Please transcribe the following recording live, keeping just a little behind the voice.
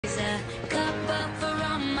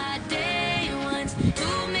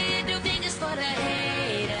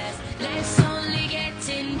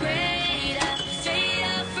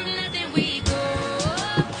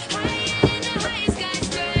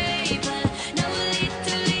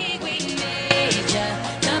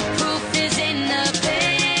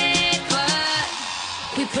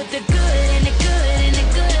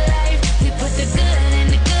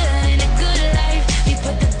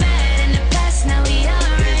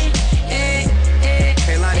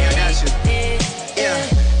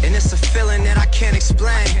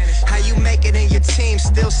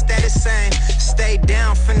still stay the same. Stay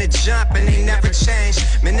down from the jump and they never change.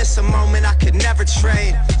 Man, it's a moment I could never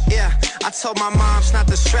trade. Yeah, I told my moms not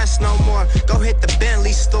to stress no more. Go hit the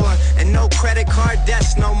Bentley store and no credit card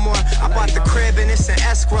debts no more. I bought the crib and it's an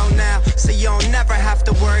escrow now, so you don't never have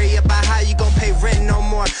to worry about how you gon' pay rent no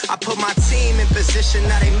more. I put my team in position,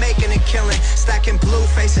 now they making a killing. Stacking blue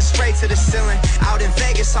faces straight to the ceiling. Out in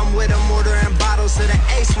Vegas, I'm with them, ordering bottles of the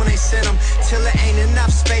Ace when they send them, till it ain't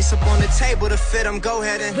enough space up on the table to fit them. Go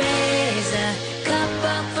ahead and raise a cup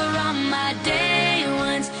up for all my day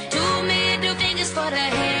ones. 2 middle fingers for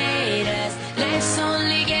the